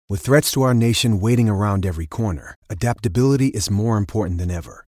With threats to our nation waiting around every corner, adaptability is more important than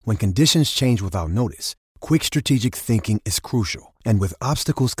ever. When conditions change without notice, quick strategic thinking is crucial. And with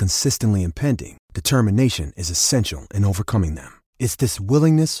obstacles consistently impending, determination is essential in overcoming them. It's this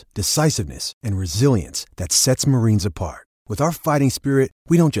willingness, decisiveness, and resilience that sets Marines apart. With our fighting spirit,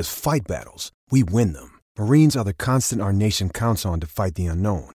 we don't just fight battles, we win them. Marines are the constant our nation counts on to fight the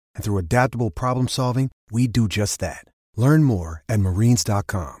unknown. And through adaptable problem solving, we do just that. Learn more at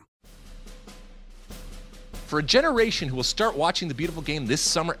marines.com. For a generation who will start watching the beautiful game this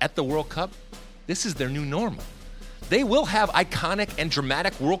summer at the World Cup, this is their new normal. They will have iconic and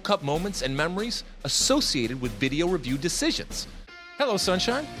dramatic World Cup moments and memories associated with video review decisions. Hello,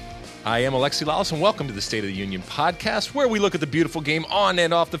 Sunshine. I am Alexi Lawless, and welcome to the State of the Union podcast, where we look at the beautiful game on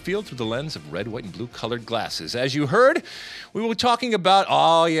and off the field through the lens of red, white, and blue-colored glasses. As you heard, we will be talking about,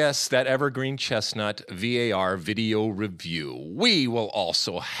 that evergreen chestnut, VAR, video review. We will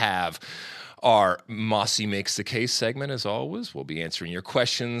also have our Mossy Makes the Case segment, as always. We'll be answering your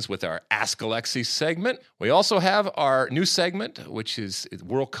questions with our Ask Alexi segment. We also have our new segment, which is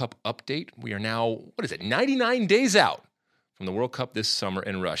World Cup Update. We are now, 99 days out from the World Cup this summer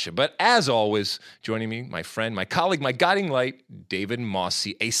in Russia. But as always, joining me, my friend, my colleague, my guiding light, David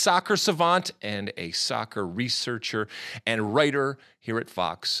Mossy, a soccer savant and a soccer researcher and writer here at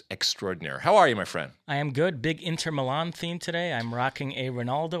Fox Extraordinaire. How are you, my friend? I am good. Big Inter Milan theme today. I'm rocking a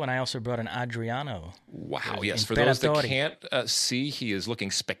Ronaldo, and I also brought an Adriano. Wow, yes. For those that can't see, he is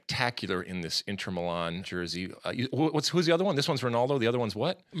looking spectacular in this Inter Milan jersey. Who's the other one? This one's Ronaldo. The other one's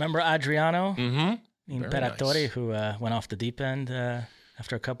what? Remember Adriano? Mm-hmm. Imperatore, nice. Who went off the deep end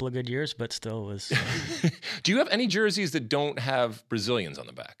after a couple of good years, but still was... Do you have any jerseys that don't have Brazilians on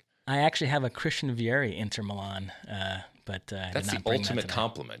the back? I actually have a Christian Vieri Inter Milan, but that's the ultimate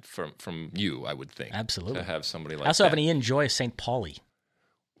compliment from you, I would think. Absolutely. To have somebody like that. I also have an Ian Joy St. Pauli.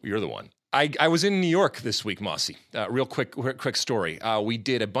 You're the one. I was in New York this week, Mossy. Real quick story. We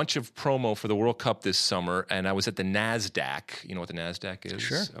did a bunch of promo for the World Cup this summer, and I was at the NASDAQ. You know what the NASDAQ is?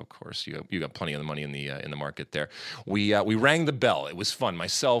 Sure. Of course, you got plenty of the money in the market there. We rang the bell. It was fun.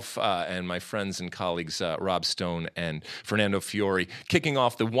 Myself and my friends and colleagues, Rob Stone and Fernando Fiore, kicking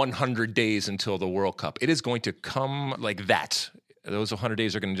off the 100 days until the World Cup. It is going to come like that. Those 100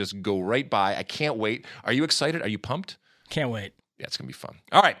 days are going to just go right by. I can't wait. Are you excited? Are you pumped? Can't wait. Yeah, it's going to be fun.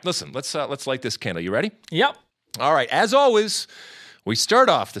 All right, listen, let's light this candle. You ready? Yep. All right, as always, we start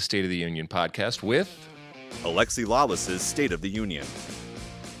off the State of the Union podcast with... Alexi Lawless's State of the Union.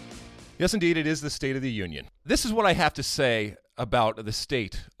 Yes, indeed, it is the State of the Union. This is what I have to say about the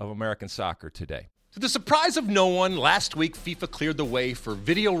state of American soccer today. To the surprise of no one, last week FIFA cleared the way for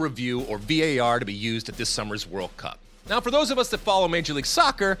video review, or VAR, to be used at this summer's World Cup. Now, for those of us that follow Major League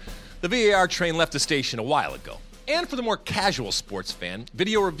Soccer, the VAR train left the station a while ago. And for the more casual sports fan,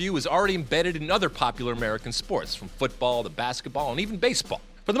 video review is already embedded in other popular American sports, from football to basketball and even baseball.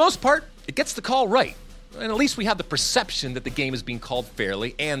 For the most part, it gets the call right. And at least we have the perception that the game is being called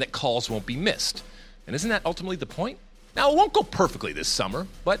fairly and that calls won't be missed. And isn't that ultimately the point? Now, it won't go perfectly this summer,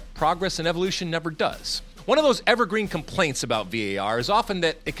 but progress and evolution never does. One of those evergreen complaints about VAR is often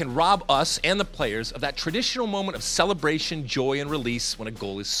that it can rob us and the players of that traditional moment of celebration, joy, and release when a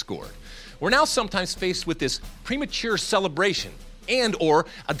goal is scored. We're now sometimes faced with this premature celebration and or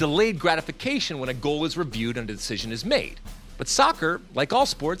a delayed gratification when a goal is reviewed and a decision is made. But soccer, like all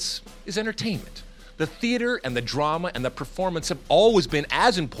sports, is entertainment. The theater and the drama and the performance have always been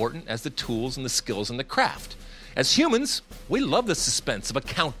as important as the tools and the skills and the craft. As humans, we love the suspense of a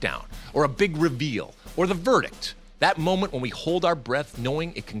countdown or a big reveal or the verdict, that moment when we hold our breath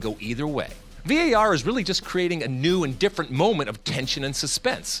knowing it can go either way. VAR is really just creating a new and different moment of tension and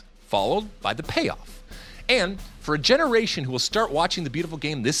suspense, followed by the payoff. And for a generation who will start watching the beautiful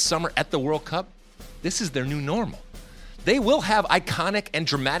game this summer at the World Cup, this is their new normal. They will have iconic and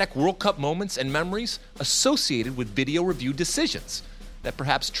dramatic World Cup moments and memories associated with video review decisions that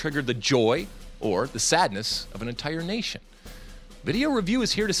perhaps triggered the joy or the sadness of an entire nation. Video review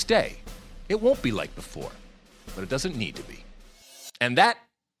is here to stay. It won't be like before, but it doesn't need to be. And that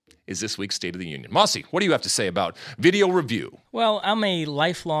is this week's State of the Union. Mossy, what do you have to say about video review? Well, I'm a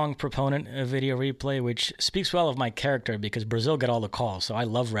lifelong proponent of video replay, which speaks well of my character because Brazil get all the calls, so I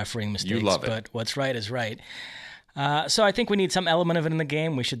love refereeing mistakes. You love it. But what's right is right. So I think we need some element of it in the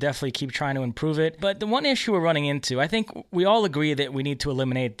game. We should definitely keep trying to improve it. But the one issue we're running into, I think we all agree that we need to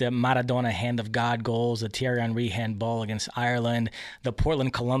eliminate the Maradona hand of God goals, the Thierry Henry handball against Ireland, the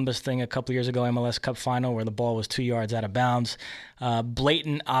Portland-Columbus thing a couple years ago, MLS Cup final, where the ball was 2 yards out of bounds.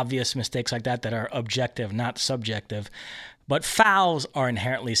 Blatant, obvious mistakes like that are objective, not subjective. But fouls are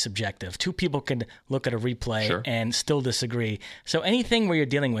inherently subjective. Two people can look at a replay and still disagree. So anything where you're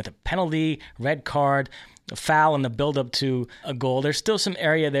dealing with a penalty, red card, a foul in the build-up to a goal, there's still some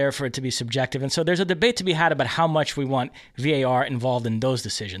area there for it to be subjective. And so there's a debate to be had about how much we want VAR involved in those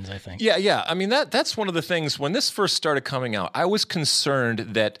decisions, I think. Yeah. I mean, that's one of the things. When this first started coming out, I was concerned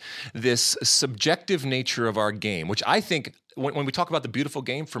that this subjective nature of our game, which I think, when we talk about the beautiful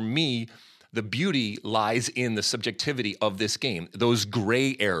game, for me, the beauty lies in the subjectivity of this game, those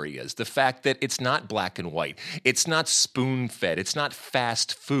gray areas, the fact that it's not black and white, it's not spoon-fed, it's not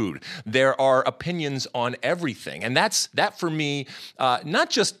fast food. There are opinions on everything. And that for me, not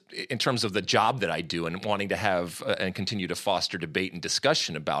just in terms of the job that I do and wanting to have and continue to foster debate and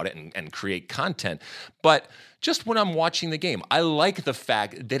discussion about it and create content, but just when I'm watching the game, I like the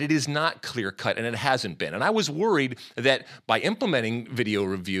fact that it is not clear-cut, and it hasn't been. And I was worried that by implementing video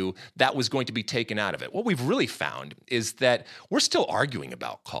review, that was going to be taken out of it. What we've really found is that we're still arguing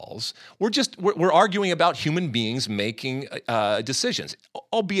about calls. We're arguing about human beings making decisions,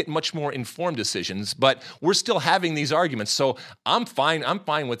 albeit much more informed decisions, but we're still having these arguments. So I'm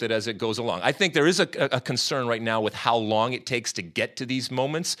fine with it as it goes along. I think there is a concern right now with how long it takes to get to these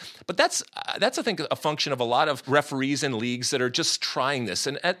moments, but that's I think a function of a lot of referees and leagues that are just trying this.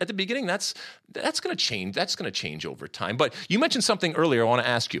 And at the beginning, that's going to change. That's going to change over time. But you mentioned something earlier I want to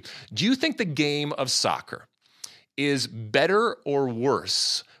ask you. Do you think the game of soccer is better or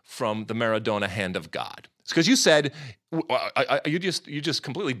worse from the Maradona hand of God? Because you said, you just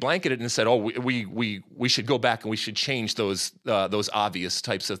completely blanketed and said, oh, we should go back and we should change those obvious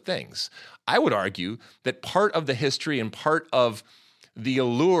types of things. I would argue that part of the history and part of the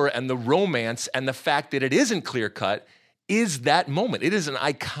allure and the romance and the fact that it isn't clear-cut is that moment. It is an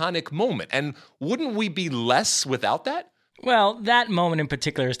iconic moment. And wouldn't we be less without that? Well, that moment in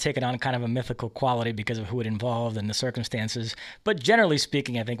particular has taken on kind of a mythical quality because of who it involved and the circumstances. But generally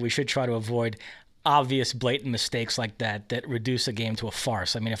speaking, I think we should try to avoid obvious, blatant mistakes like that reduce a game to a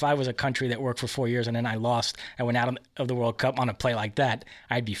farce. I mean, if I was a country that worked for 4 years and then I lost and went out of the World Cup on a play like that,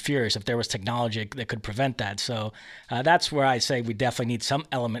 I'd be furious if there was technology that could prevent that. So that's where I say we definitely need some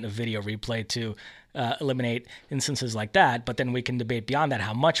element of video replay to eliminate instances like that, but then we can debate beyond that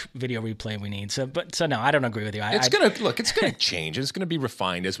how much video replay we need. So no, I don't agree with you. It's going to change. It's going to be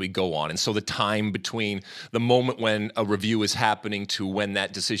refined as we go on. And so the time between the moment when a review is happening to when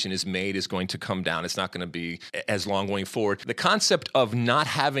that decision is made is going to come down. It's not going to be as long going forward. The concept of not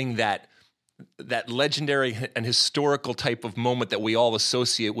having that legendary and historical type of moment that we all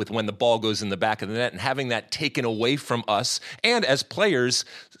associate with when the ball goes in the back of the net, and having that taken away from us, and as players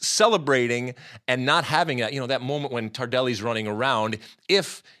celebrating and not having that moment when Tardelli's running around.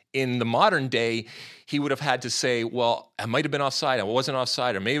 If in the modern day he would have had to say, well, I might have been offside, I wasn't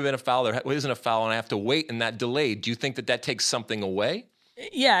offside, or maybe been a foul, or it isn't a foul, and I have to wait, and that delay. Do you think that takes something away?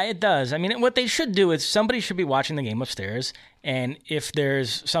 Yeah, it does. I mean, what they should do is somebody should be watching the game upstairs, and if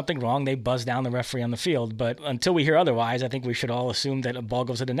there's something wrong, they buzz down the referee on the field. But until we hear otherwise, I think we should all assume that a ball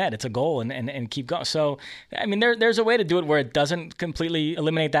goes to the net. It's a goal, and keep going. So, I mean, there's a way to do it where it doesn't completely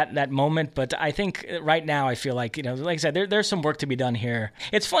eliminate that moment. But I think right now, I feel like, like I said, there's some work to be done here.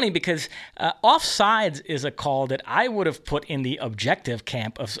 It's funny because offsides is a call that I would have put in the objective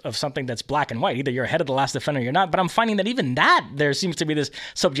camp of something that's black and white. Either you're ahead of the last defender or you're not. But I'm finding that even that, there seems to be this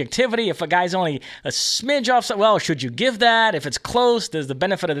subjectivity. If a guy's only a smidge offside, well, should you give that? If it's close, does the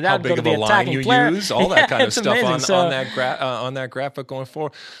benefit of the doubt go to the attacking player? How big of a line you use, all that kind of stuff on that graphic going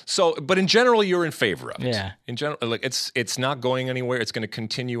forward. So, but in general, you're in favor of it. Yeah. In general, like it's not going anywhere. It's going to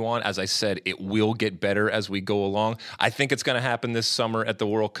continue on. As I said, it will get better as we go along. I think it's going to happen this summer at the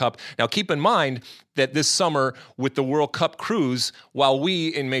World Cup. Now, keep in mind that this summer with the World Cup cruise, while we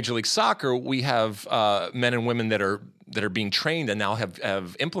in Major League Soccer, we have men and women that are being trained and now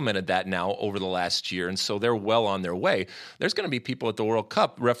have implemented that now over the last year. And so they're well on their way. There's going to be people at the World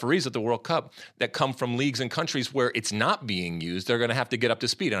Cup, referees at the World Cup, that come from leagues and countries where it's not being used. They're going to have to get up to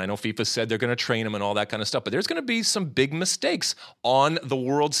speed. And I know FIFA said they're going to train them and all that kind of stuff, but there's going to be some big mistakes on the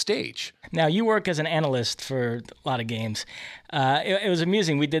world stage. Now, you work as an analyst for a lot of games. It was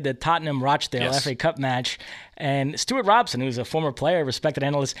amusing. We did the Tottenham-Rochdale FA Cup match, and Stuart Robson, who's a former player, respected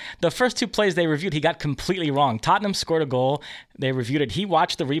analyst, the first two plays they reviewed, he got completely wrong. Tottenham scored a goal. They reviewed it. He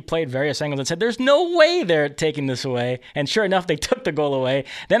watched the replay at various angles and said, there's no way they're taking this away. And sure enough, they took the goal away.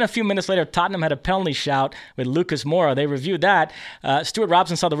 Then a few minutes later, Tottenham had a penalty shout with Lucas Moura. They reviewed that. Stuart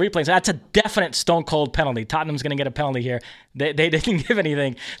Robson saw the replay and said, that's a definite stone-cold penalty. Tottenham's going to get a penalty here. They didn't give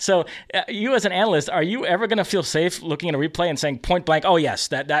anything. So you as an analyst, are you ever going to feel safe looking at a replay and saying point blank, oh yes,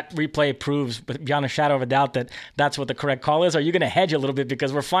 that replay proves beyond a shadow of a doubt that that's what the correct call is? Are you going to hedge a little bit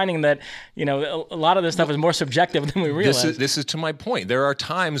because we're finding that a lot of this stuff is more subjective than we realize? This is to my point. There are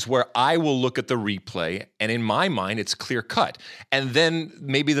times where I will look at the replay and in my mind it's clear cut, and then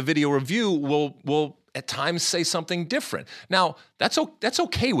maybe the video review will at times say something different. Now, that's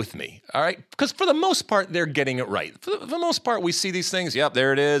okay with me, all right? Because for the most part, they're getting it right. For the most part, we see these things, yep,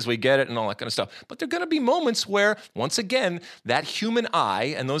 there it is, we get it, and all that kind of stuff. But there are going to be moments where, once again, that human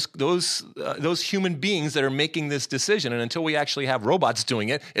eye and those human beings that are making this decision, and until we actually have robots doing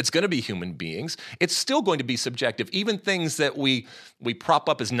it, it's going to be human beings. It's still going to be subjective. Even things that we prop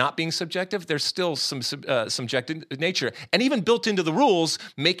up as not being subjective, there's still some subjective nature. And even built into the rules,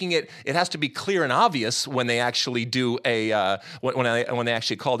 making it has to be clear and obvious when they actually do when they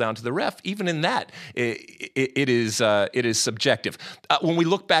actually call down to the ref. Even in that, it is subjective. When we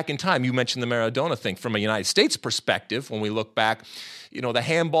look back in time, you mentioned the Maradona thing from a United States perspective. When we look back, the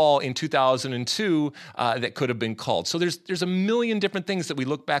handball in 2002 that could have been called. So there's a million different things that we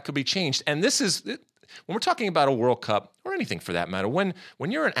look back could be changed. And this is when we're talking about a World Cup or anything for that matter. When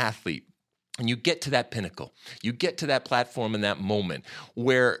you're an athlete, and you get to that pinnacle, you get to that platform in that moment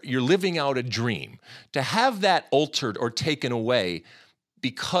where you're living out a dream, to have that altered or taken away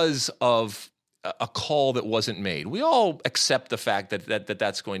because of a call that wasn't made. We all accept the fact that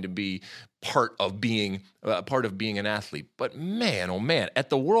that's going to be part of being an athlete. But man, oh man, at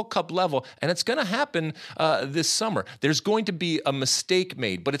the World Cup level, and it's going to happen this summer, there's going to be a mistake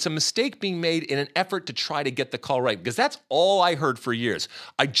made, but it's a mistake being made in an effort to try to get the call right, because that's all I heard for years.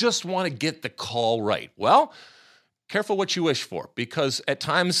 I just want to get the call right. Well, careful what you wish for, because a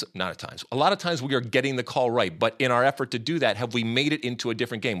lot of times we are getting the call right, but in our effort to do that, have we made it into a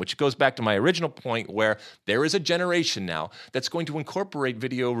different game? Which goes back to my original point where there is a generation now that's going to incorporate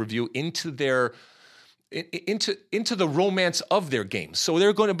video review into the romance of their game. So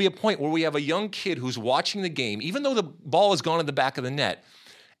there's going to be a point where we have a young kid who's watching the game, even though the ball has gone in the back of the net,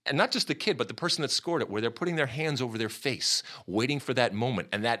 and not just the kid, but the person that scored it, where they're putting their hands over their face, waiting for that moment,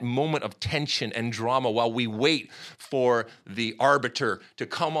 and that moment of tension and drama while we wait for the arbiter to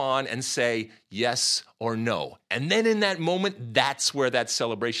come on and say yes or no. And then in that moment, that's where that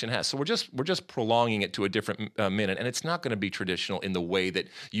celebration has. So we're just prolonging it to a different minute, and it's not going to be traditional in the way that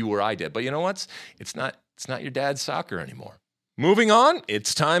you or I did. But you know what? It's not your dad's soccer anymore. Moving on,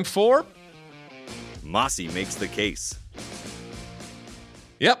 it's time for Mossy Makes the Case.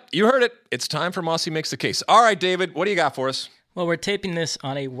 Yep, you heard it. It's time for Mossy Makes the Case. All right, David, what do you got for us? Well, we're taping this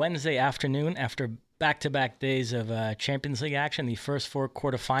on a Wednesday afternoon after back-to-back days of Champions League action. The first four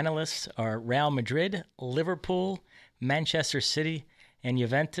quarterfinalists are Real Madrid, Liverpool, Manchester City, and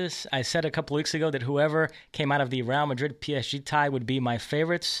Juventus. I said a couple weeks ago that whoever came out of the Real Madrid-PSG tie would be my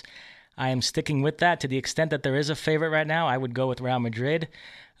favorites. I am sticking with that. To the extent that there is a favorite right now, I would go with Real Madrid.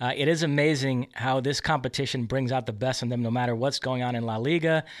 It is amazing how this competition brings out the best in them no matter what's going on in La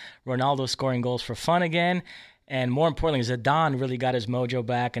Liga. Ronaldo scoring goals for fun again. And more importantly, Zidane really got his mojo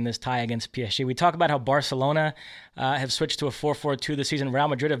back in this tie against PSG. We talk about how Barcelona have switched to a 4-4-2 this season. Real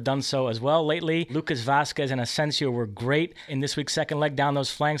Madrid have done so as well lately. Lucas Vazquez and Asensio were great in this week's second leg down those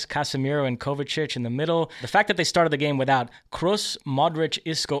flanks. Casemiro and Kovacic in the middle. The fact that they started the game without Kroos, Modric,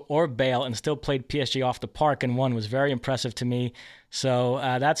 Isco, or Bale and still played PSG off the park and won was very impressive to me. So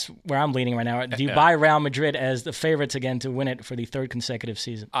that's where I'm leaning right now. Do you buy Real Madrid as the favorites again to win it for the third consecutive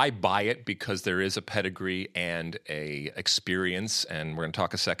season? I buy it because there is a pedigree and a experience, and we're going to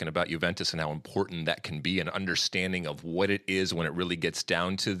talk a second about Juventus and how important that can be, an understanding of what it is when it really gets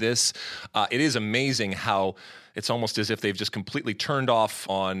down to this. It is amazing how it's almost as if they've just completely turned off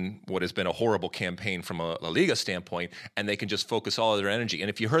on what has been a horrible campaign from a La Liga standpoint, and they can just focus all of their energy. And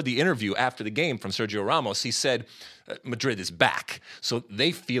if you heard the interview after the game from Sergio Ramos, he said Madrid is back. So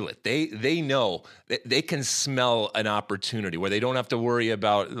they feel it. They know that they can smell an opportunity where they don't have to worry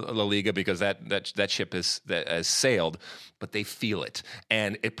about La Liga because that ship has sailed, but they feel it.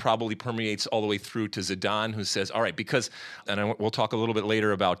 And it probably permeates all the way through to Zidane, who says, all right, we'll talk a little bit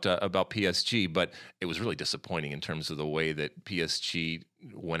later about PSG, but it was really disappointing in terms of the way that PSG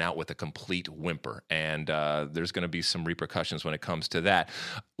went out with a complete whimper, and there's going to be some repercussions when it comes to that.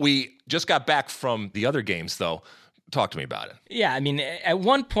 We just got back from the other games, though. Talk to me about it. Yeah, I mean, at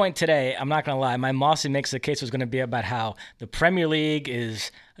one point today, I'm not going to lie, my Mossy Makes the Case was going to be about how the Premier League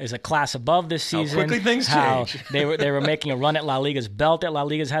is is a class above this season. How quickly things change. they were making a run at La Liga's belt that La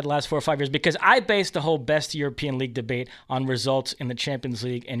Liga's had the last 4 or 5 years, because I based the whole best European league debate on results in the Champions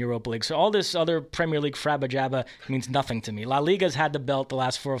League and Europa League. So all this other Premier League frabba jabba means nothing to me. La Liga's had the belt the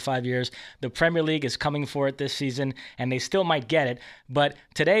last 4 or 5 years. The Premier League is coming for it this season, and they still might get it. But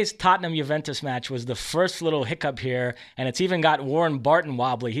today's Tottenham-Juventus match was the first little hiccup here, and it's even got Warren Barton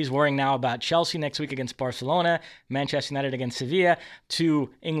wobbly. He's worrying now about Chelsea next week against Barcelona, Manchester United against Sevilla, 2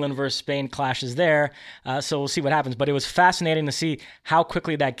 England versus Spain clashes there. So we'll see what happens. But it was fascinating to see how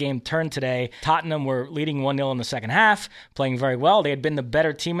quickly that game turned today. Tottenham were leading 1-0 in the second half, playing very well. They had been the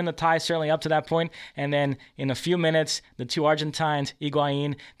better team in the tie, certainly up to that point. And then in a few minutes, the 2 Argentines,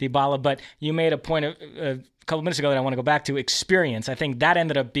 Higuain, Dybala. But you made a point of a couple minutes ago that I want to go back to, experience. I think that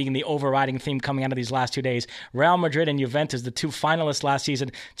ended up being the overriding theme coming out of these last 2 days. Real Madrid and Juventus, the 2 finalists last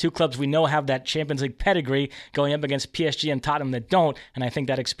season, 2 clubs we know have that Champions League pedigree, going up against PSG and Tottenham that don't, and I think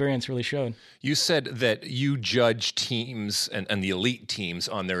that experience really showed. You said that you judge teams and the elite teams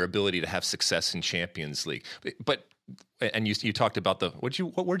on their ability to have success in Champions League. But and you talked about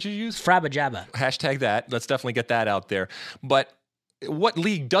what word did you use? Frabba jabba. Hashtag that. Let's definitely get that out there. But what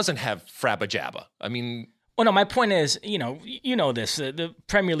league doesn't have frabba jabba? I mean... Well, no, my point is, you know this. The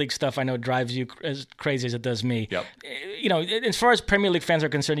Premier League stuff I know drives you as crazy as it does me. Yep. As far as Premier League fans are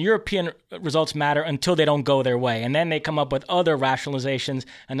concerned, European results matter until they don't go their way. And then they come up with other rationalizations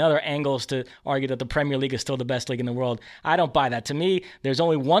and other angles to argue that the Premier League is still the best league in the world. I don't buy that. To me, there's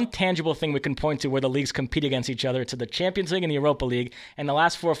only one tangible thing we can point to where the leagues compete against each other. It's the Champions League and the Europa League. And the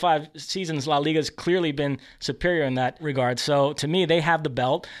last 4 or 5 seasons, La Liga's clearly been superior in that regard. So to me, they have the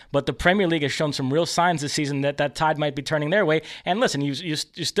belt. But the Premier League has shown some real signs this season that tide might be turning their way. And listen, you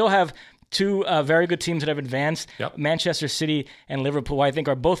still have 2 very good teams that have advanced, yep. Manchester City and Liverpool, I think,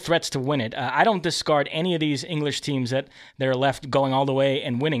 are both threats to win it. I don't discard any of these English teams that are left going all the way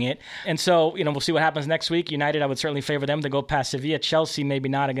and winning it. And so, we'll see what happens next week. United, I would certainly favor them to go past Sevilla. Chelsea, maybe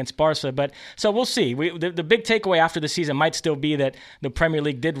not against Barca. But so we'll see. The big takeaway after the season might still be that the Premier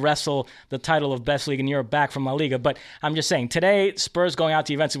League did wrestle the title of best league in Europe back from La Liga. But I'm just saying, today, Spurs going out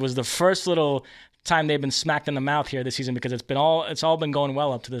to Juventus was the first little time they've been smacked in the mouth here this season, because it's all been going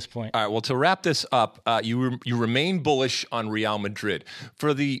well up to this point. All right, well, to wrap this up, you remain bullish on Real Madrid.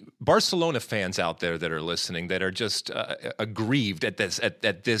 For the Barcelona fans out there that are listening, that are just aggrieved at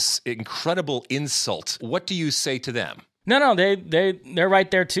this incredible insult, what do you say to them? No, they're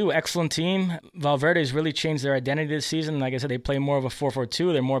right there too. Excellent team. Valverde's really changed their identity this season. Like I said, they play more of a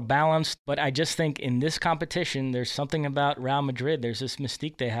 4-4-2. They're more balanced. But I just think in this competition, there's something about Real Madrid. There's this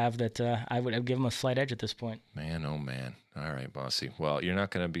mystique they have that I would give them a slight edge at this point. Man, oh man. All right, Bossy. Well, you're not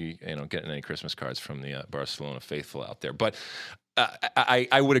going to be getting any Christmas cards from the Barcelona faithful out there. But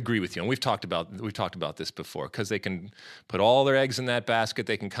I would agree with you, and we've talked about this before, because they can put all their eggs in that basket.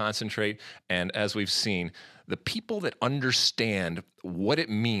 They can concentrate, and as we've seen, the people that understand what it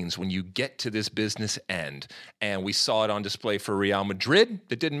means when you get to this business end, and we saw it on display for Real Madrid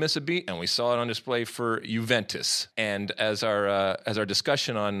that didn't miss a beat, and we saw it on display for Juventus. And as our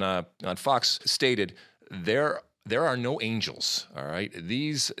discussion on Fox stated, there are no angels. All right,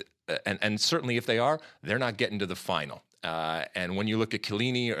 these and certainly if they are, they're not getting to the final. And when you look at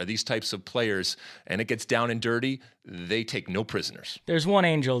Chiellini or these types of players, and it gets down and dirty, they take no prisoners. There's one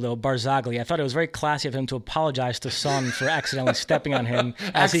angel, though, Barzagli. I thought it was very classy of him to apologize to Son for accidentally stepping on him,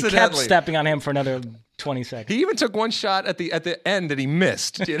 as he kept stepping on him for another 20 seconds. He even took one shot at the end that he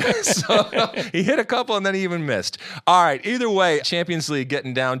missed. So he hit a couple and then he even missed. All right, either way, Champions League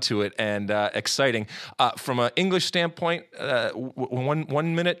getting down to it, and exciting. From an English standpoint,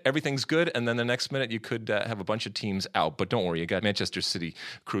 1 minute, everything's good, and then the next minute you could have a bunch of teams out. But don't worry, you got Manchester City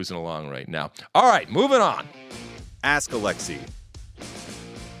cruising along right now. All right, moving on. Ask Alexi.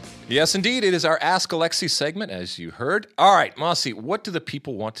 Yes, indeed. It is our Ask Alexi segment, as you heard. All right, Mossy, what do the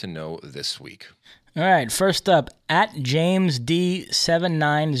people want to know this week? All right, first up, at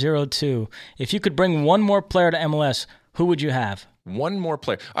JamesD7902. If you could bring one more player to MLS, who would you have? One more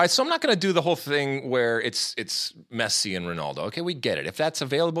player. All right, so I'm not going to do the whole thing where it's Messi and Ronaldo. Okay, we get it. If that's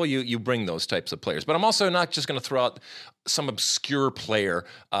available, you bring those types of players. But I'm also not just going to throw out some obscure player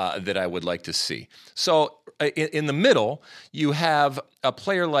that I would like to see. So in the middle, you have a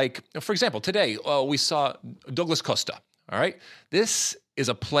player like, for example, today we saw Douglas Costa. All right, this is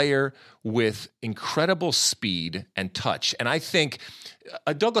a player with incredible speed and touch. And I think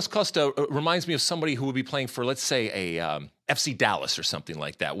Douglas Costa reminds me of somebody who would be playing for, let's say, a FC Dallas or something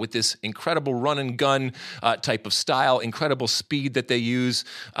like that, with this incredible run and gun type of style, incredible speed that they use.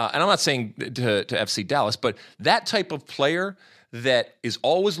 And I'm not saying to FC Dallas, but that type of player that is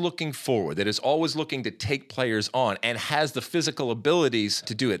always looking forward, that is always looking to take players on and has the physical abilities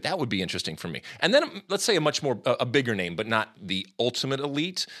to do it, that would be interesting for me. And then let's say a bigger name, but not the ultimate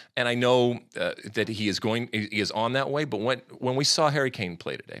elite. And I know that he is on that way. But when we saw Harry Kane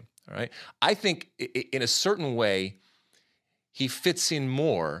play today, all right, I think in a certain way he fits in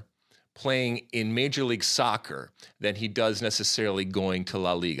more playing in Major League Soccer than he does necessarily going to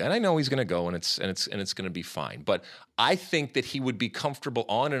La Liga. And I know he's going to go and it's going to be fine. But I think that he would be comfortable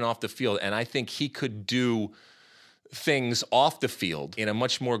on and off the field, and I think he could do things off the field in a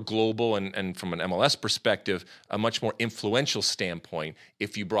much more global and from an MLS perspective, a much more influential standpoint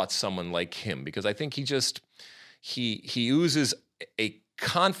if you brought someone like him. Because I think he oozes a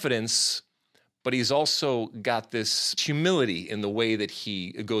confidence, but he's also got this humility in the way that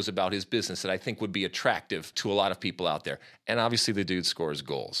he goes about his business that I think would be attractive to a lot of people out there. And obviously the dude scores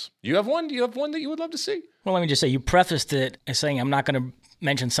goals. You have one? Do you have one that you would love to see? Well, let me just say, you prefaced it as saying I'm not going to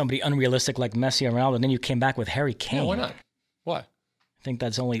mention somebody unrealistic like Messi or Ronaldo, and then you came back with Harry Kane. Yeah, why not? Why? I think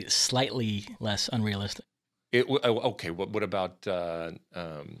that's only slightly less unrealistic. Okay, what about...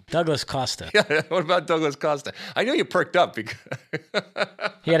 Douglas Costa. Yeah, what about Douglas Costa? I know you perked up because...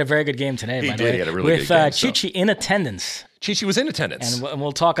 He had a very good game today, by the way. He had a really good game. With Chichi in attendance. Chichi was in attendance. And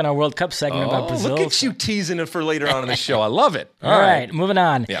we'll talk in our World Cup segment about Brazil. Look at you teasing it for later on in the show. I love it. All right, moving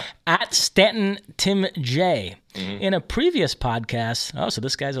on. Yeah. At Stanton Tim J. In a previous podcast, so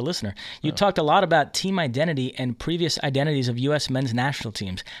this guy's a listener, you talked a lot about team identity and previous identities of U.S. men's national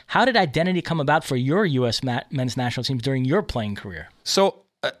teams. How did identity come about for your U.S. men's national teams during your playing career? So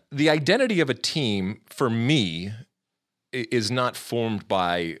the identity of a team, for me, is not formed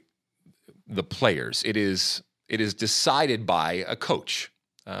by the players. It is decided by a coach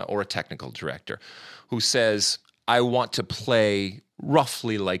or a technical director who says, I want to play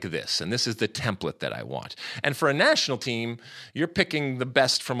roughly like this, and this is the template that I want. And for a national team, you're picking the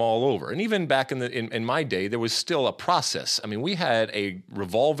best from all over. And even back in my day, there was still a process. I mean, we had a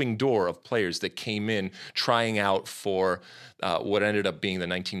revolving door of players that came in trying out for what ended up being the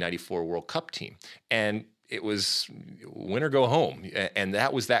 1994 World Cup team. And it was win or go home. And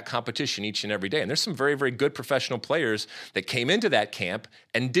that was that competition each and every day. And there's some very, very good professional players that came into that camp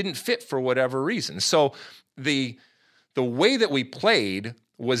and didn't fit for whatever reason. So the way that we played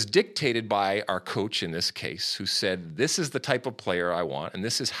was dictated by our coach in this case, who said, this is the type of player I want, and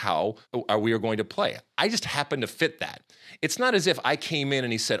this is how we are going to play. I just happened to fit that. It's not as if I came in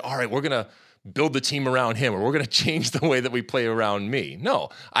and he said, all right, we're going to build the team around him, or we're going to change the way that we play around me. No,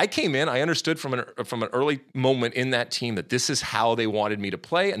 I came in, I understood from an early moment in that team that this is how they wanted me to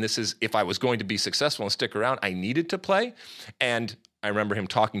play, and this is, if I was going to be successful and stick around, I needed to play. And I remember him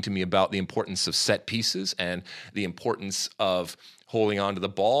talking to me about the importance of set pieces and the importance of holding on to the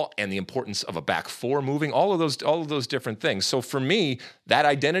ball and the importance of a back four moving, all of those different things. So for me, that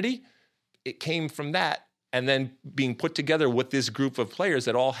identity, it came from that, and then being put together with this group of players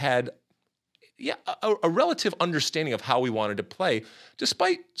that all had a relative understanding of how we wanted to play,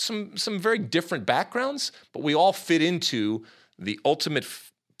 despite some very different backgrounds, but we all fit into the ultimate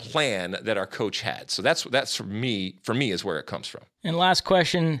plan that our coach had. So that's for me is where it comes from. And last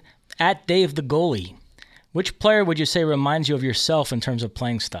question, at Dave the goalie, which player would you say reminds you of yourself in terms of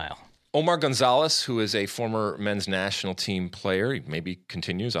playing style? Omar Gonzalez, who is a former men's national team player, he maybe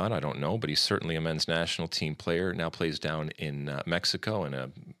continues on, I don't know, but he's certainly a men's national team player, now plays down in Mexico, and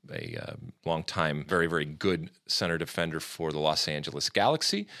a long-time, very, very good center defender for the Los Angeles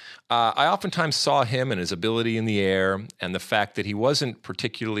Galaxy. I oftentimes saw him and his ability in the air, and the fact that he wasn't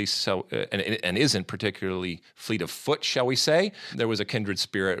particularly and isn't particularly fleet of foot, shall we say. There was a kindred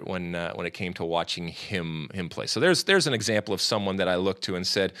spirit when it came to watching him play. So there's an example of someone that I looked to and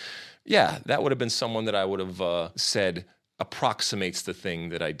said, yeah, that would have been someone that I would have said approximates the thing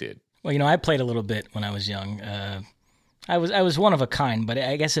that I did. Well, I played a little bit when I was young. I was one of a kind, but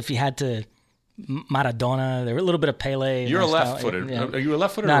I guess if you had to, Maradona, there were a little bit of Pele. You're a left-footed. Yeah. Are you a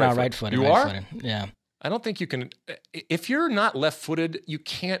left-footed or right-footed? No, right-footed. You right-footed. are? Yeah. I don't think you can. If you're not left-footed, you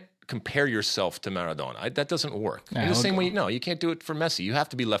can't compare yourself to Maradona. That doesn't work. In the same way, no, you can't do it for Messi. You have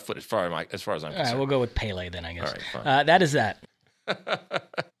to be left-footed as far as I'm concerned. All right, we'll go with Pele then, I guess. All right, fine. That is that.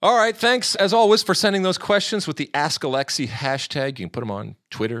 All right, thanks as always for sending those questions with the Ask Alexi hashtag. You can put them on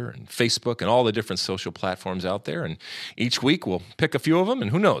Twitter and Facebook and all the different social platforms out there. And each week we'll pick a few of them,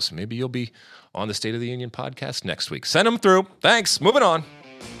 and who knows, maybe you'll be on the State of the Union podcast next week. Send them through. Thanks. Moving on.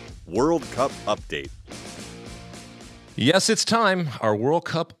 World Cup update. Yes, it's time. Our World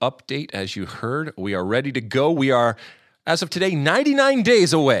Cup update, as you heard, we are ready to go. We are, as of today, 99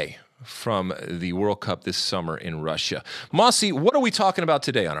 days away from the World Cup this summer in Russia. Mossy, what are we talking about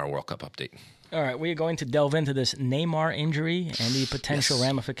today on our World Cup update? All right, we are going to delve into this Neymar injury and the potential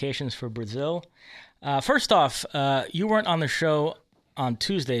ramifications for Brazil. First off, you weren't on the show on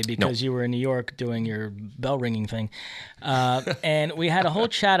Tuesday because you were in New York doing your bell ringing thing. And we had a whole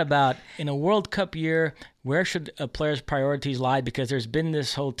chat about, in a World Cup year, where should a player's priorities lie? Because there's been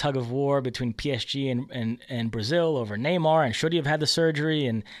this whole tug of war between PSG and Brazil over Neymar, and should he have had the surgery,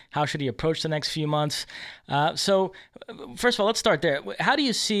 and how should he approach the next few months? So, first of all, let's start there. How do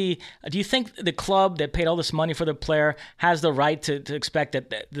you think the club that paid all this money for the player has the right to expect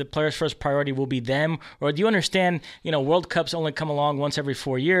that the player's first priority will be them? Or do you understand, World Cups only come along once every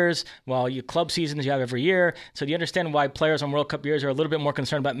 4 years, while your club seasons you have every year? So do you understand why players on World Cup years are a little bit more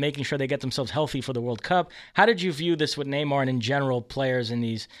concerned about making sure they get themselves healthy for the World Cup? How did you view this with Neymar and in general players in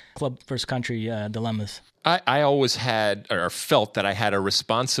these club versus country dilemmas? I always had or felt that I had a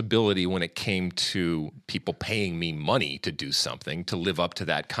responsibility when it came to people paying me money to do something, to live up to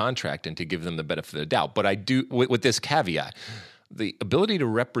that contract and to give them the benefit of the doubt. But I do, with this caveat, the ability to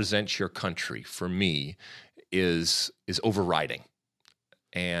represent your country for me is overriding.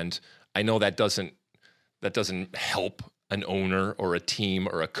 And I know that doesn't help an owner or a team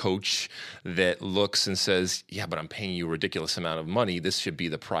or a coach that looks and says, yeah, but I'm paying you a ridiculous amount of money. This should be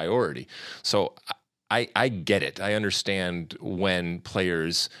the priority. So I get it. I understand when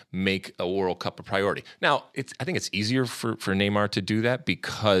players make a World Cup a priority. Now, I think it's easier for Neymar to do that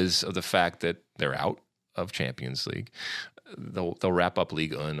because of the fact that they're out of Champions League. They'll wrap up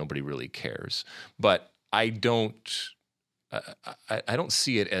Liga and nobody really cares. But I don't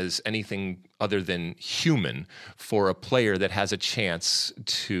see it as anything other than human for a player that has a chance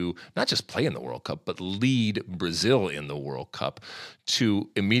to not just play in the World Cup, but lead Brazil in the World Cup, to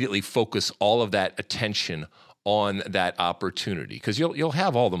immediately focus all of that attention on that opportunity. Because you'll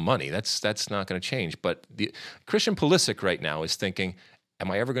have all the money. That's not going to change. But Christian Pulisic right now is thinking,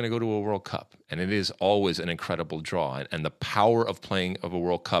 am I ever going to go to a World Cup? And it is always an incredible draw. And the power of playing of a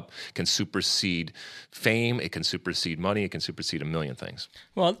World Cup can supersede fame. It can supersede money. It can supersede a million things.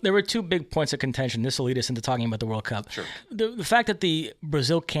 Well, there were two big points of contention. This will lead us into talking about the World Cup. Sure. The fact that the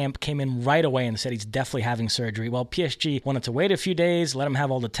Brazil camp came in right away and said he's definitely having surgery. Well, PSG wanted to wait a few days, let him have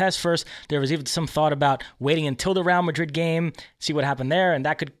all the tests first. There was even some thought about waiting until the Real Madrid game, see what happened there, and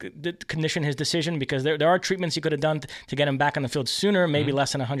that could condition his decision because there are treatments he could have done to get him back on the field sooner, maybe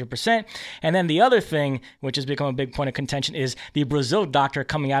less than 100%. And then the other thing, which has become a big point of contention, is the Brazil doctor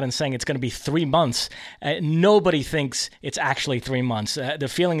coming out and saying it's going to be 3 months. Nobody thinks it's actually 3 months. The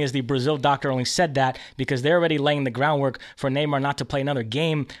feeling is the Brazil doctor only said that because they're already laying the groundwork for Neymar not to play another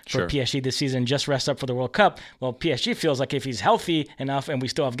game for PSG this season, just rest up for the World Cup. Well, PSG feels like if he's healthy enough and we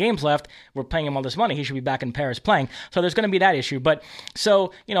still have games left, we're paying him all this money, he should be back in Paris playing. So there's going to be that issue. But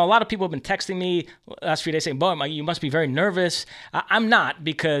so, a lot of people have been texting me last few days saying, "Bo, you must be very nervous." I'm not,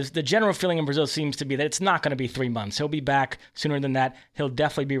 because the general feeling in Brazil seems to be that it's not going to be 3 months. He'll be back sooner than that. He'll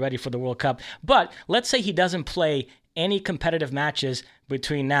definitely be ready for the World Cup. But let's say he doesn't play any competitive matches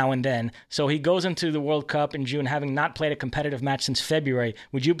between now and then. So he goes into the World Cup in June having not played a competitive match since February.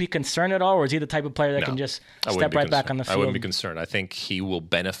 Would you be concerned at all, or is he the type of player that can just step right back on the field? I wouldn't be concerned. I think he will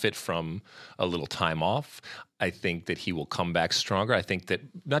benefit from a little time off. I think that he will come back stronger. I think that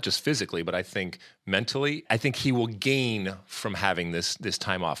not just physically, but I think mentally, I think he will gain from having this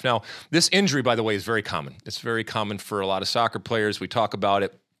time off. Now, this injury, by the way, is very common. It's very common for a lot of soccer players. We talk about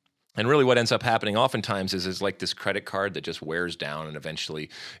it. And really what ends up happening oftentimes is like this credit card that just wears down and eventually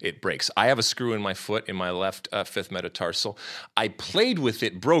it breaks. I have a screw in my foot, in my left fifth metatarsal. I played with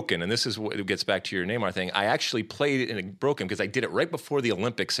it broken, and this is what gets back to your Neymar thing. I actually played it in a broken because I did it right before the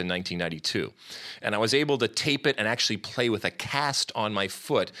Olympics in 1992. And I was able to tape it and actually play with a cast on my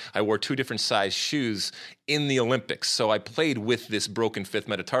foot. I wore 2 different size shoes in the Olympics. So I played with this broken fifth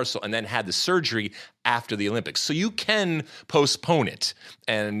metatarsal and then had the surgery after the Olympics. So you can postpone it.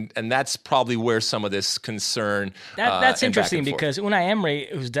 And that's probably where some of this concern That's interesting because Unai Emery,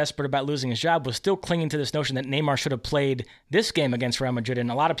 who's desperate about losing his job, was still clinging to this notion that Neymar should have played this game against Real Madrid.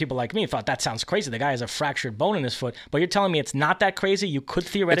 And a lot of people like me thought that sounds crazy. The guy has a fractured bone in his foot. But you're telling me it's not that crazy? You could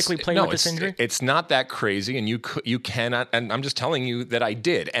theoretically play with this injury? It's not that crazy, and you cannot. And I'm just telling you that I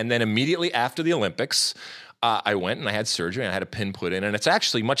did. And then immediately after the Olympics, I went and I had surgery and I had a pin put in, and it's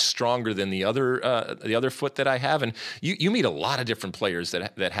actually much stronger than the other foot that I have. And you meet a lot of different players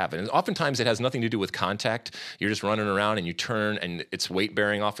that have it. And oftentimes it has nothing to do with contact. You're just running around and you turn, and it's weight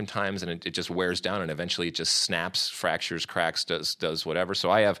bearing oftentimes, and it just wears down, and eventually it just snaps, fractures, cracks, does whatever.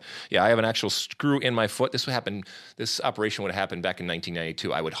 So I have an actual screw in my foot. This operation would have happened back in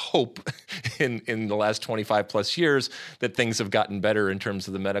 1992. I would hope in the last 25 plus years that things have gotten better in terms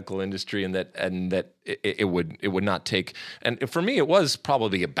of the medical industry, and that it would not take. And for me, it was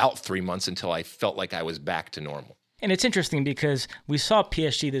probably about 3 months until I felt like I was back to normal. And it's interesting because we saw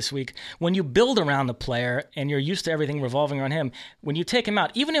PSG this week. When you build around the player and you're used to everything revolving around him, when you take him out,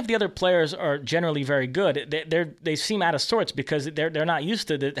 even if the other players are generally very good, they seem out of sorts because they're not used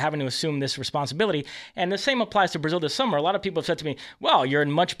to having to assume this responsibility. And the same applies to Brazil this summer. A lot of people have said to me, well, you're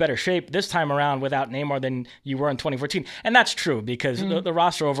in much better shape this time around without Neymar than you were in 2014. And that's true because the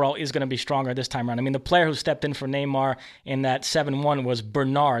roster overall is going to be stronger this time around. I mean, the player who stepped in for Neymar in that 7-1 was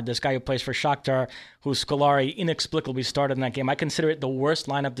Bernard, this guy who plays for Shakhtar, who Scolari inexplicably started in that game. I consider it the worst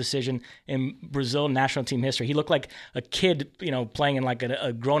lineup decision in Brazil national team history. He looked like a kid, playing in like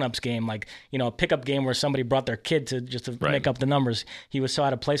a grown-ups game, like, a pickup game where somebody brought their kid to make up the numbers. He was so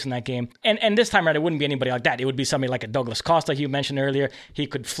out of place in that game. And this time around, it wouldn't be anybody like that. It would be somebody like a Douglas Costa, you mentioned earlier. He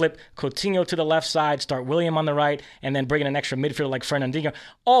could flip Coutinho to the left side, start William on the right, and then bring in an extra midfielder like Fernandinho.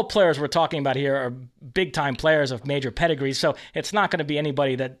 All players we're talking about here are big-time players of major pedigrees, so it's not going to be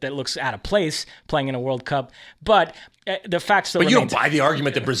anybody that looks out of place playing in a World Cup. But the fact still remains. But you don't buy the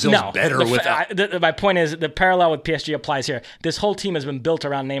argument that Brazil's better without. My point is the parallel with PSG applies here. This whole team has been built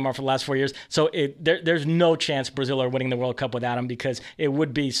around Neymar for the last 4 years, so there's no chance Brazil are winning the World Cup without him because it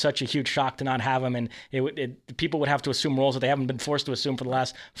would be such a huge shock to not have him, and people would have to assume roles that they haven't been forced to assume for the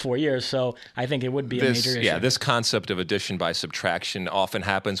last 4 years. So I think it would be a major issue. Yeah, this concept of addition by subtraction often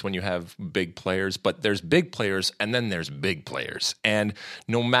happens when you have big players, but there's big players and then there's big players. And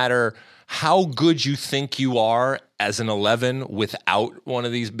no matter how good you think you are as an 11 without one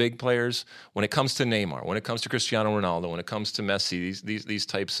of these big players, when it comes to Neymar, when it comes to Cristiano Ronaldo, when it comes to Messi, these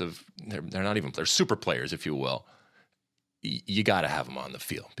types of, they're super players, if you will, you got to have them on the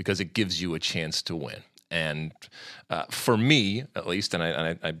field because it gives you a chance to win. And for me, at least, and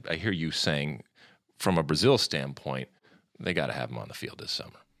I hear you saying from a Brazil standpoint, they got to have them on the field this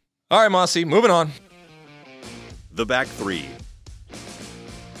summer. All right, Mossy, moving on. The back three.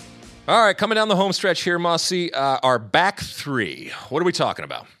 All right, coming down the home stretch here, Mossy, our back three. What are we talking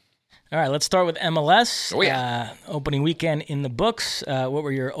about? All right, let's start with MLS. Oh, yeah. Opening weekend in the books. What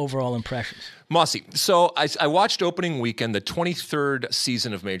were your overall impressions? Mossy, so I watched opening weekend, the 23rd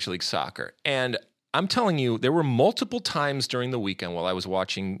season of Major League Soccer, and I'm telling you, there were multiple times during the weekend while I was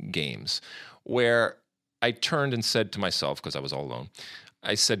watching games where I turned and said to myself, because I was all alone,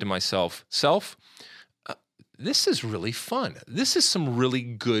 I said to myself, this is really fun. This is some really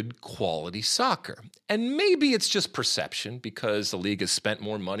good quality soccer. And maybe it's just perception because the league has spent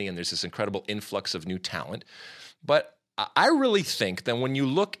more money and there's this incredible influx of new talent. But I really think that when you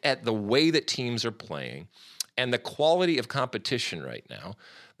look at the way that teams are playing and the quality of competition right now,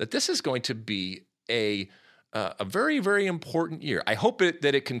 that this is going to be a very, very important year. I hope that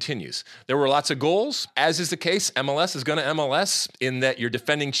it continues. There were lots of goals, as is the case. MLS is going to MLS in that your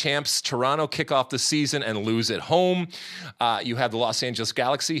defending champs, Toronto, kick off the season and lose at home. You have the Los Angeles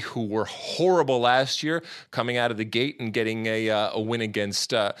Galaxy, who were horrible last year, coming out of the gate and getting a win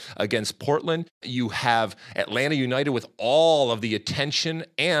against Portland. You have Atlanta United with all of the attention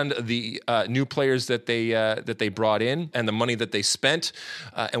and the new players that they brought in and the money that they spent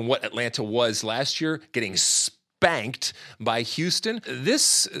and what Atlanta was last year, getting spanked by Houston.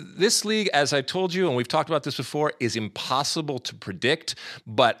 This league, as I told you, and we've talked about this before, is impossible to predict.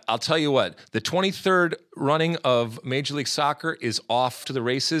 But I'll tell you what, the 23rd running of Major League Soccer is off to the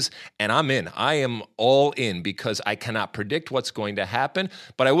races, and I'm in. I am all in because I cannot predict what's going to happen.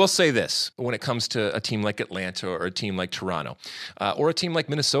 But I will say this, when it comes to a team like Atlanta or a team like Toronto, or a team like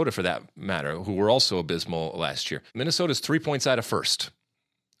Minnesota for that matter, who were also abysmal last year. Minnesota's 3 points out of first.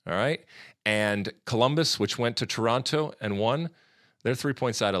 All right? And Columbus, which went to Toronto and won, they're 3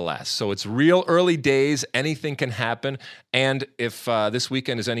 points out of last. So it's real early days. Anything can happen. And if this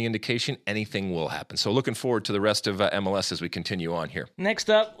weekend is any indication, anything will happen. So looking forward to the rest of MLS as we continue on here. Next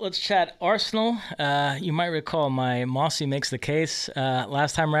up, let's chat Arsenal. You might recall my Mossy Makes the Case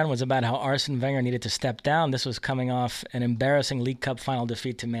last time around was about how Arsene Wenger needed to step down. This was coming off an embarrassing League Cup final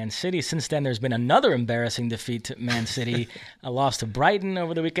defeat to Man City. Since then, there's been another embarrassing defeat to Man City, a loss to Brighton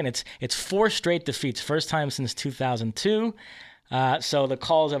over the weekend. It's 4 straight defeats, first time since 2002. So the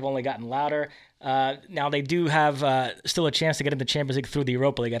calls have only gotten louder. Now they do have still a chance to get into the Champions League through the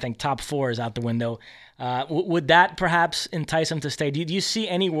Europa League. I think top 4 is out the window. Would that perhaps entice them to stay? Do you see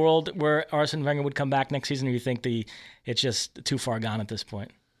any world where Arsene Wenger would come back next season, or you think it's just too far gone at this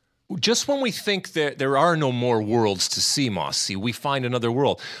point? Just when we think that there are no more worlds to see, Mossy, we find another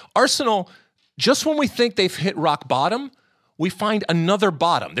world. Arsenal, just when we think they've hit rock bottom, we find another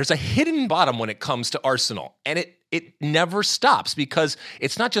bottom. There's a hidden bottom when it comes to Arsenal, and it never stops because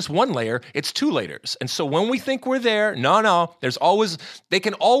it's not just one layer, it's two layers. And so when we think we're there, no, they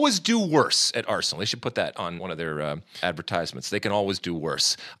can always do worse at Arsenal. They should put that on one of their advertisements. They can always do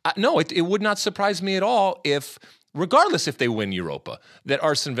worse. No, it would not surprise me at all if, regardless if they win Europa, that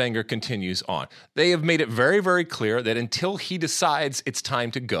Arsene Wenger continues on. They have made it very, very clear that until he decides it's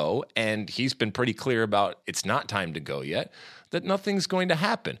time to go, and he's been pretty clear about it's not time to go yet, that nothing's going to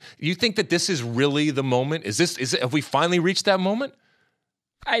happen. You think that this is really the moment? Have we finally reached that moment?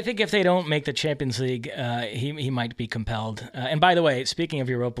 I think if they don't make the Champions League, he might be compelled. And by the way, speaking of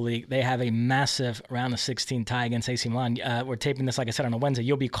Europa League, they have a massive round of 16 tie against AC Milan. We're taping this, like I said, on a Wednesday.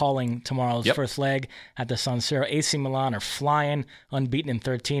 You'll be calling tomorrow's first leg at the San Siro. AC Milan are flying, unbeaten in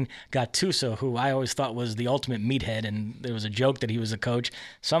 13. Gattuso, who I always thought was the ultimate meathead, and there was a joke that he was a coach,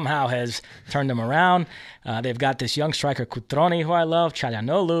 somehow has turned them around. They've got this young striker, Cutrone, who I love,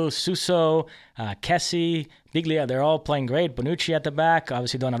 Calhanoglu, Suso, Kessie, Biglia, they're all playing great. Bonucci at the back,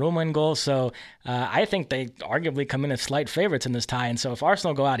 obviously Donnarumma in goal. So I think they arguably come in as slight favorites in this tie. And so if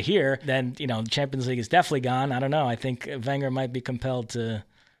Arsenal go out here, then the Champions League is definitely gone. I don't know. I think Wenger might be compelled to.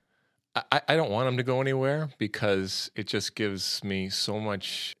 I don't want him to go anywhere because it just gives me so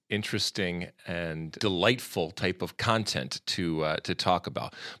much interesting and delightful type of content to talk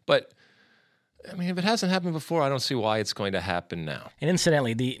about. But I mean, if it hasn't happened before, I don't see why it's going to happen now. And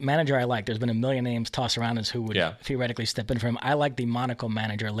incidentally, the manager I like, there's been a million names tossed around as who would theoretically step in for him. I like the Monaco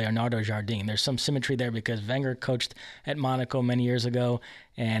manager, Leonardo Jardim. There's some symmetry there because Wenger coached at Monaco many years ago,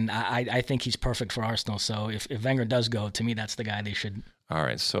 and I think he's perfect for Arsenal. So if Wenger does go, to me, that's the guy they should. All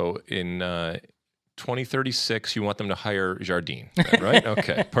right, so in 2036, you want them to hire Jardim, right?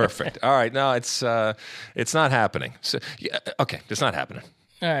 Okay, perfect. All right, no, it's not happening. So, okay, it's not happening.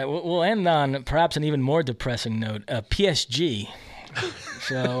 All right, we'll end on perhaps an even more depressing note. PSG.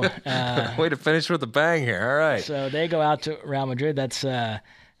 So way to finish with a bang here. All right. So they go out to Real Madrid. That's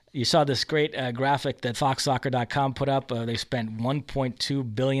you saw this great graphic that FoxSoccer.com put up. They spent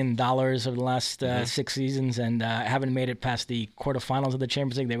 $1.2 billion over the last 6 seasons and haven't made it past the quarterfinals of the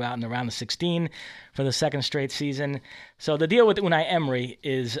Champions League. They were out in the round of 16 for the second straight season. So the deal with Unai Emery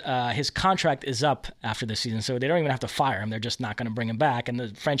is his contract is up after this season, so they don't even have to fire him. They're just not going to bring him back, and the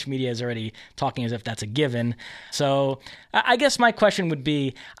French media is already talking as if that's a given. So I guess my question would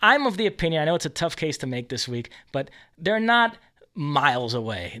be, I'm of the opinion, I know it's a tough case to make this week, but they're not miles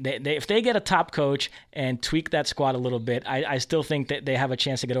away. If they get a top coach and tweak that squad a little bit, I still think that they have a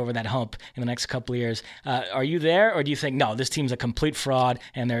chance to get over that hump in the next couple of years. Are you there, or do you think no, this team's a complete fraud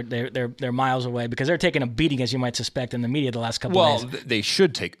and they're miles away because they're taking a beating, as you might suspect, in the media the last couple of days? Well, they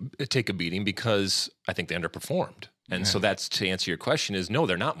should take a beating because I think they underperformed. And so that's, to answer your question, is no,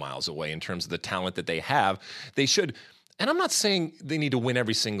 they're not miles away in terms of the talent that they have. They should. And I'm not saying they need to win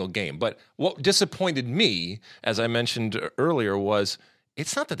every single game, but what disappointed me, as I mentioned earlier, was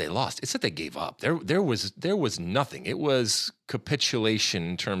it's not that they lost; it's that they gave up. There was nothing. It was capitulation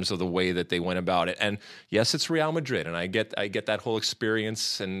in terms of the way that they went about it. And yes, it's Real Madrid, and I get that whole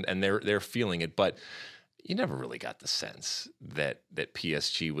experience, and they're feeling it, but you never really got the sense that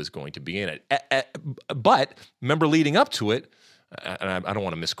PSG was going to be in it. But remember, leading up to it. And I don't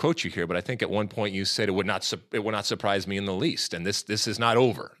want to misquote you here, but I think at one point you said it would not surprise me in the least. And this is not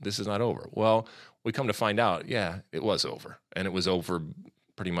over. This is not over. Well, we come to find out, it was over, and it was over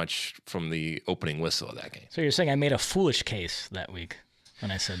pretty much from the opening whistle of that game. So you're saying I made a foolish case that week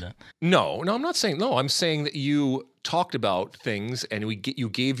when I said that? No, I'm not saying no. I'm saying that you talked about things and you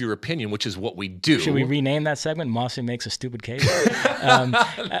gave your opinion, which is what we do. Should we rename that segment "Mossy Makes a Stupid Case"?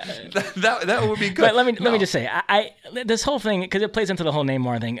 That would be good. But let me just say, I this whole thing, because it plays into the whole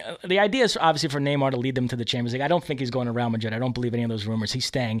Neymar thing. The idea is obviously for Neymar to lead them to the Champions League. I don't think he's going to Real Madrid. I don't believe any of those rumors. He's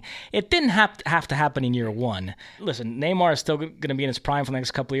staying. It didn't have to happen in year one. Listen, Neymar is still going to be in his prime for the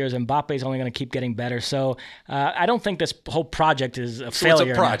next couple of years, and Mbappe's only going to keep getting better. So I don't think this whole project is a failure.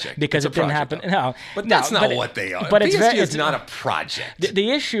 It's a project because it didn't happen. No, but that's not what they are. But it's not a project.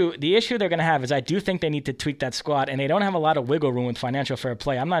 The issue they're going to have is I do think they need to tweak that squad, and they don't have a lot of wiggle room with financial fair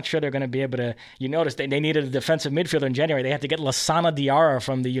play. I'm not sure they're going to be able to. You notice they needed a defensive midfielder in January. They had to get Lassana Diarra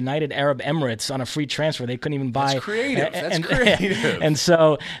from the United Arab Emirates on a free transfer. They couldn't even buy. That's creative. That's creative. And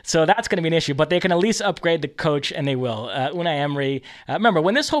so that's going to be an issue. But they can at least upgrade the coach, and they will. Unai Emery. Remember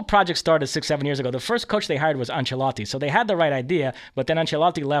when this whole project started 6-7 years ago, the first coach they hired was Ancelotti. So they had the right idea, but then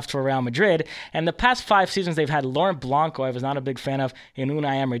Ancelotti left for Real Madrid. And the past 5 seasons they've had Laurent Blanco, I was not a big fan of, and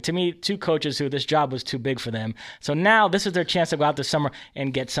Unai Emery. To me, 2 coaches who this job was too big for them. So now this is their chance to go out this summer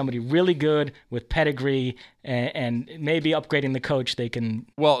and get somebody really good with pedigree and maybe upgrading the coach. They can.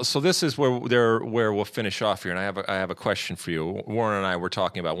 Well, so this is where we'll finish off here, and I have a question for you. Warren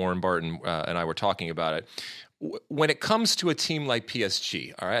Barton and I were talking about it. when it comes to a team like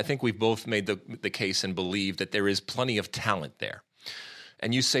PSG, all right, I think we've both made the case and believe that there is plenty of talent there.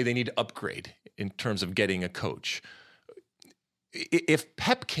 And you say they need to upgrade in terms of getting a coach. If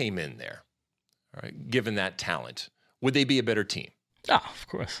Pep came in there, all right, given that talent, would they be a better team? Oh, of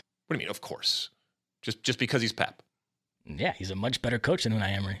course. What do you mean, of course? Just because he's Pep? Yeah, he's a much better coach than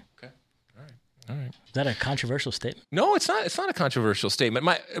Unai Emery. Okay. All right. Is that a controversial statement? No, it's not. It's not a controversial statement.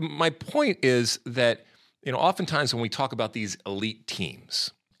 My point is that, oftentimes when we talk about these elite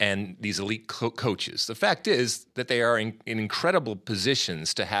teams and these elite coaches, the fact is that they are in incredible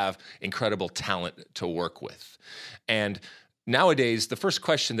positions to have incredible talent to work with. And nowadays, the first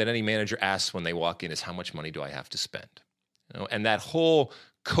question that any manager asks when they walk in is, how much money do I have to spend? And that whole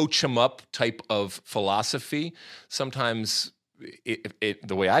coach them up type of philosophy, sometimes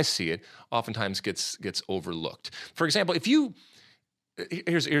the way I see it, oftentimes gets overlooked. For example,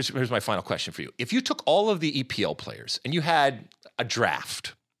 here's my final question for you. If you took all of the EPL players and you had a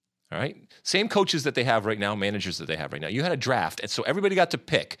draft, all right, same coaches that they have right now, managers that they have right now, you had a draft, and so everybody got to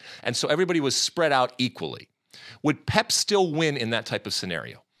pick, and so everybody was spread out equally, would Pep still win in that type of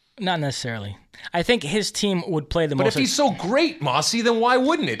scenario? Not necessarily. I think his team would play the most. But if he's so great, Mossy, then why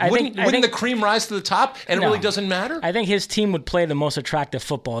wouldn't it? Wouldn't the cream rise to the top and it really doesn't matter? I think his team would play the most attractive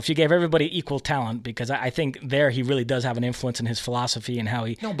football if you gave everybody equal talent, because I think there he really does have an influence in his philosophy and how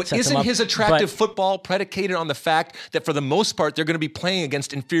he No, but sets them up. Isn't his attractive football predicated on the fact that for the most part they're going to be playing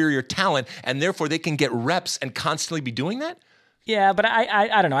against inferior talent and therefore they can get reps and constantly be doing that? Yeah, but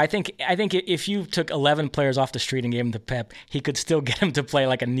I don't know. I think if you took 11 players off the street and gave them to Pep, he could still get them to play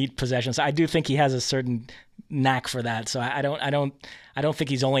like a neat possession. So I do think he has a certain knack for that. So I don't think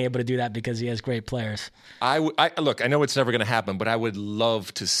he's only able to do that because he has great players. Look, I know it's never going to happen, but I would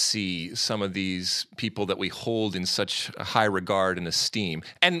love to see some of these people that we hold in such high regard and esteem,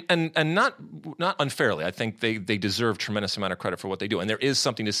 and not unfairly. I think they deserve tremendous amount of credit for what they do, and there is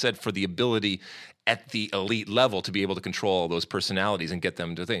something to said for the ability at the elite level to be able to control all those personalities and get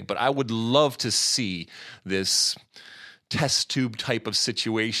them to think. But I would love to see this test tube type of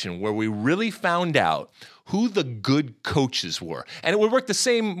situation where we really found out who the good coaches were. And it would work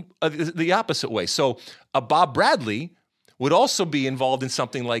the opposite way. So Bob Bradley would also be involved in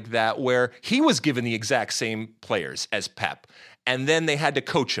something like that where he was given the exact same players as Pep. And then they had to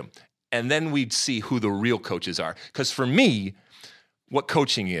coach him. And then we'd see who the real coaches are. Because for me, what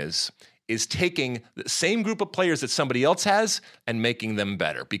coaching is taking the same group of players that somebody else has and making them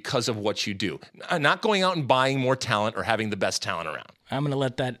better because of what you do. Not going out and buying more talent or having the best talent around. I'm going to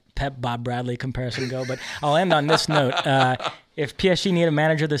let that Pep-Bob Bradley comparison go, but I'll end on this note. If PSG need a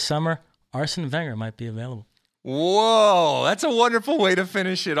manager this summer, Arsene Wenger might be available. Whoa, that's a wonderful way to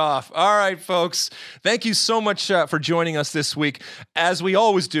finish it off. All right, folks. Thank you so much for joining us this week. As we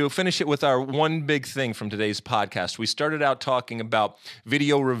always do, finish it with our one big thing from today's podcast. We started out talking about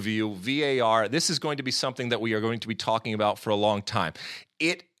video review, VAR. This is going to be something that we are going to be talking about for a long time.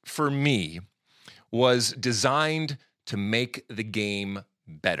 It, for me, was designed to make the game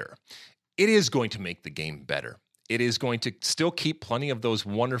better. It is going to make the game better. It is going to still keep plenty of those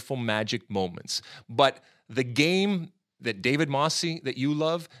wonderful magic moments. But the game that David Mossy, that you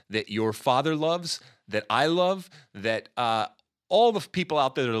love, that your father loves, that I love, that all the people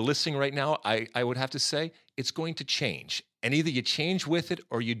out there that are listening right now, I would have to say, it's going to change. And either you change with it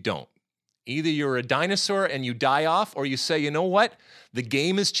or you don't. Either you're a dinosaur and you die off, or you say, you know what? The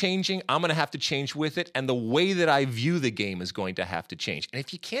game is changing. I'm going to have to change with it. And the way that I view the game is going to have to change. And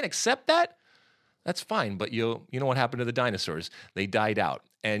if you can't accept that, that's fine. But you know what happened to the dinosaurs? They died out.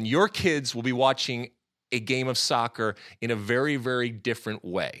 And your kids will be watching a game of soccer in a very, very different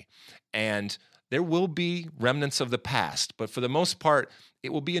way. And there will be remnants of the past, but for the most part,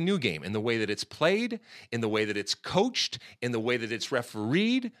 it will be a new game in the way that it's played, in the way that it's coached, in the way that it's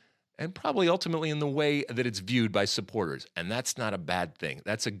refereed, and probably ultimately in the way that it's viewed by supporters. And that's not a bad thing.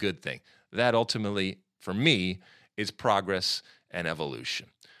 That's a good thing. That ultimately, for me, is progress and evolution.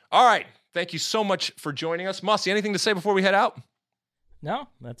 All right. Thank you so much for joining us. Mossy, anything to say before we head out? No,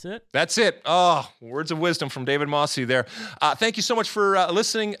 that's it. That's it. Oh, words of wisdom from David Mossy there. Thank you so much for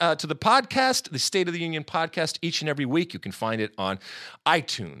listening to the podcast, the State of the Union podcast, each and every week. You can find it on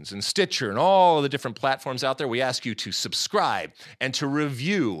iTunes and Stitcher and all of the different platforms out there. We ask you to subscribe and to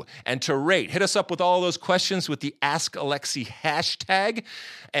review and to rate. Hit us up with all those questions with the Ask Alexi hashtag,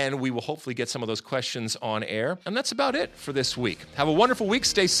 and we will hopefully get some of those questions on air. And that's about it for this week. Have a wonderful week.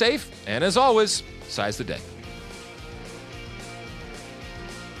 Stay safe. And as always, size the day.